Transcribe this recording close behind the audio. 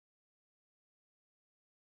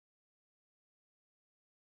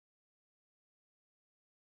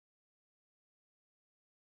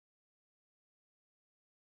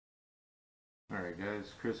Alright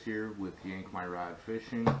guys, Chris here with Yank My Rod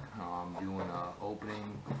Fishing. I'm doing an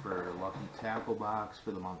opening for Lucky Tackle Box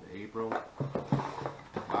for the month of April.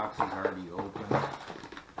 The box is already open.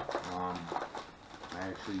 I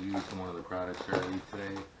actually used one of the products early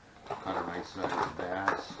today. Caught a nice sized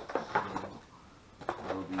bass. So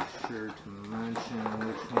I'll be sure to mention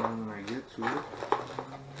which one when I get to it.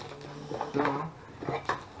 So,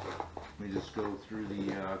 let me just go through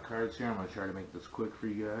the cards here. I'm going to try to make this quick for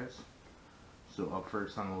you guys. So up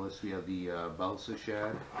first on the list we have the Balsa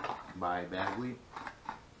Shad by Bagley.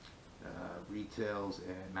 Retails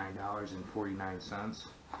at $9.49. It's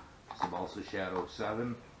the Balsa Shad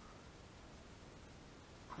 07.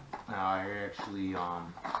 Now I actually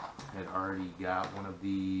had already got one of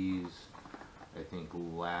these, I think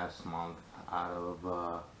last month, out of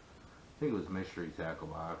I think it was Mystery Tackle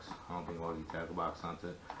Box. I don't think Lucky Tackle Box sent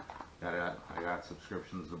it. I got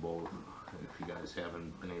subscriptions to both, if you guys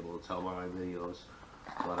haven't been able to tell by my videos.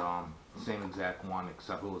 But same exact one,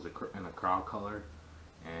 except it was in a craw color,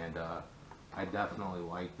 and I definitely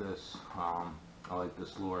like this. I like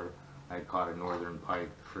this lure. I had caught a northern pike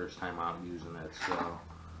the first time out using it, so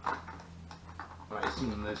when I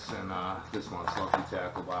seen this in this month's Lucky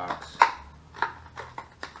Tackle Box,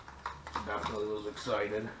 definitely was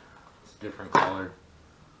excited. It's a different color.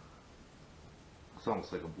 It's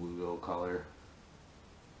almost like a bluegill color.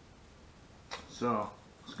 So,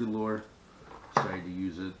 it's a good lure. Excited to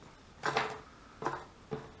use it.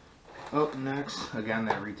 Up next, again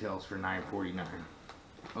that retails for $9.49.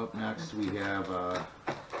 Up next we have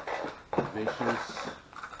Vicious,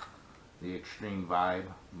 the Extreme Vibe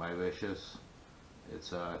by Vicious.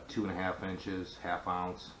 It's 2.5 inches, ½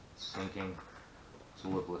 ounce, it's sinking. It's a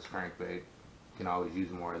lipless crankbait. You can always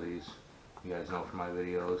use more of these. You guys know from my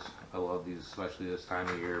videos, I love these, especially this time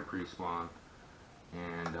of year, pre-spawn.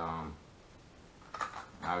 And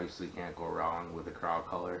obviously can't go wrong with the craw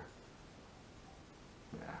color.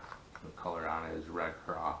 Yeah, the color on it is red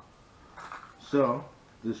craw. So,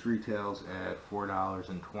 this retails at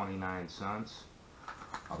 $4.29.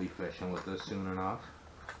 I'll be fishing with this soon enough.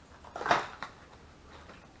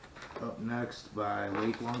 Up next by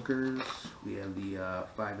Lake Lunkers, we have the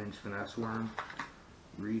 5-inch finesse worm,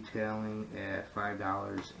 retailing at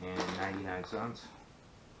 $5.99.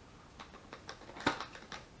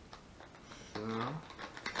 So,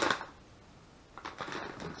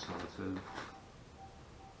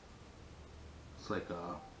 it's like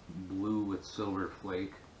a blue with silver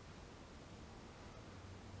flake.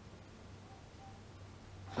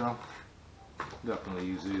 So, definitely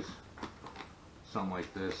use these. Something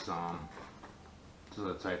like this. This is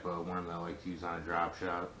the type of worm that I like to use on a drop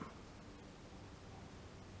shot.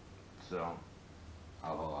 So,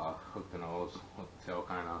 I'll hook the nose, let the tail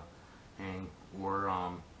kind of hang, or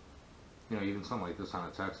you know, even something like this on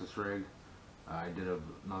a Texas rig. I did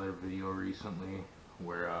another video recently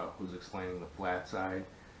where I was explaining the flat side.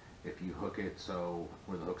 If you hook it so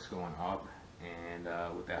where the hook's going up, and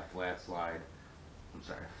with that flat side,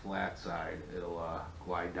 it'll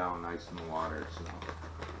glide down nice in the water. So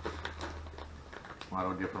a lot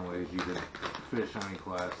of different ways you could fish on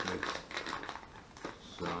plastics.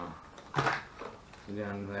 So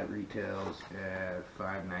again, that retails at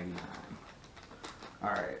 $5.99.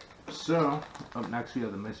 Alright, so up next we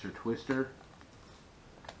have the Mr. Twister.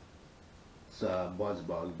 It's a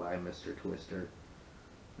Buzzbug by Mr. Twister.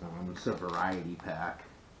 It's a variety pack.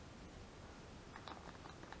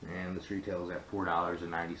 And this retails at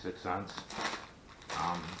 $4.96.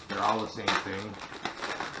 They're all the same thing.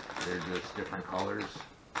 They're just different colors.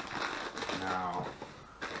 Now,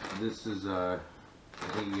 this is I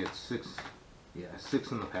think you get six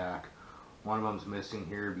in the pack. One of them's missing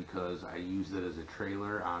here because I used it as a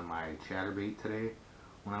trailer on my chatterbait today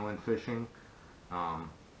when I went fishing.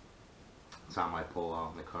 It's on my pull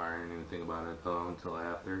out in the car. I didn't even think about it though until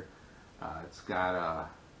after. It's got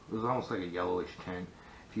it was almost like a yellowish tint.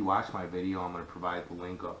 If you watch my video, I'm going to provide the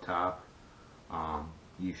link up top.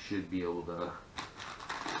 You should be able to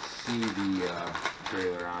see the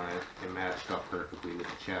trailer on it. It matched up perfectly with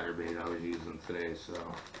the chatterbait I was using today.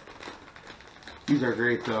 So these are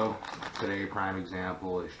great though. Today, prime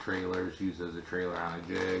example is trailers used as a trailer on a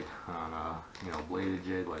jig, on a bladed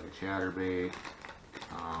jig like a chatterbait.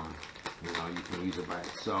 You know, you can use it by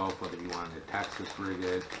itself, whether you want to Texas rig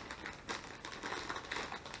it,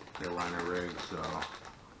 Carolina rig. So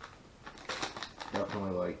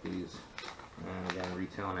definitely like these. And again,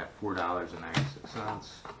 retailing at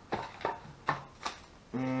 $4.96.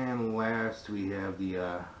 And last we have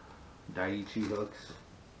the Daiichi hooks.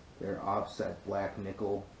 They're offset black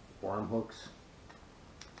nickel worm hooks,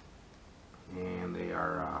 and they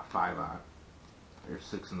are 5/0. There's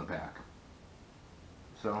 6 in the pack.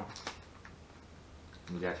 So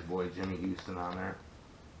you got your boy Jimmy Houston on there.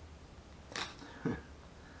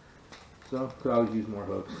 So could always use more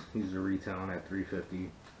hooks. These are retailing at $3.50.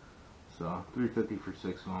 So $3.50 for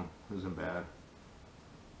 6 of them isn't bad.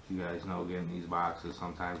 You guys know, getting these boxes,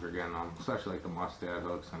 sometimes we're getting them, especially like the mustad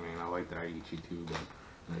hooks. I mean, I like the Aichi too, but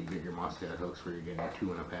you know, you get your mustad hooks where you're getting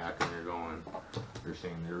 2 in a pack, and they're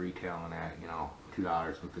saying they're retailing at, you know,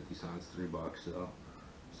 $2.50, $3. So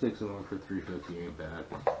 6 of them for $3.50 ain't bad.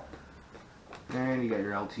 And you got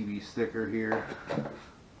your LTB sticker here,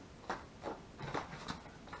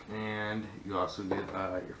 and you also get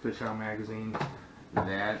your fish out magazine.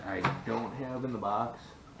 That I don't have in the box.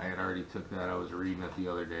 I had already took that. I was reading it the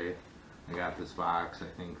other day. I got this box, I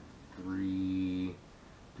think, three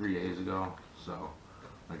days ago. So,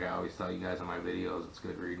 like I always tell you guys in my videos, it's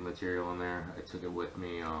good reading material in there. I took it with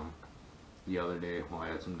me the other day while I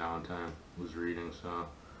had some downtime. Was reading, so.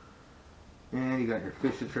 And you got your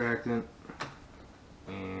fish attractant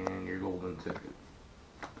and your golden ticket.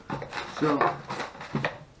 So,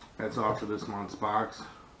 that's all for this month's box.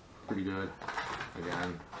 Pretty good.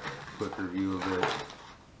 Again, quick review of it.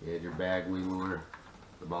 You had your Bagley lure,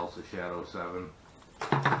 the Balsa Shadow 7,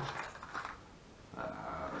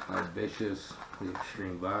 Vicious, the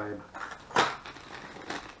Extreme Vibe,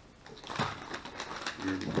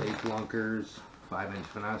 your Bait Lunkers, 5-inch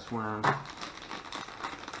Finesse Worm,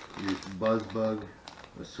 your Buzz Bug,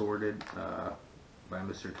 Assorted by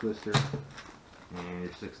Mr. Twister, and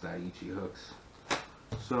your 6 Daiichi hooks.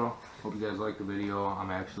 So, hope you guys liked the video.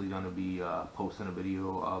 I'm actually going to be posting a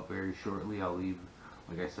video up very shortly. I'll leave,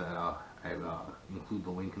 like I said, I'll include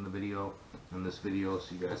the link in the video, in this video,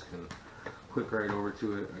 so you guys can click right over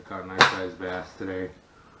to it. I caught a nice sized bass today.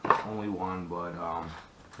 Only one, but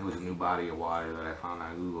it was a new body of water that I found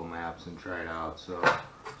on Google Maps and tried out, so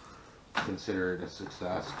consider it a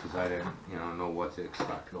success, because I didn't, know what to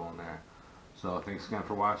expect going there. So, thanks again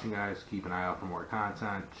for watching, guys. Keep an eye out for more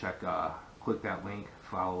content. Click that link,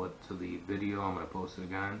 follow it to the video. I'm going to post it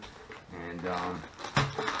again. And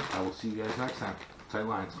I will see you guys next time. Tight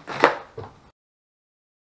lines.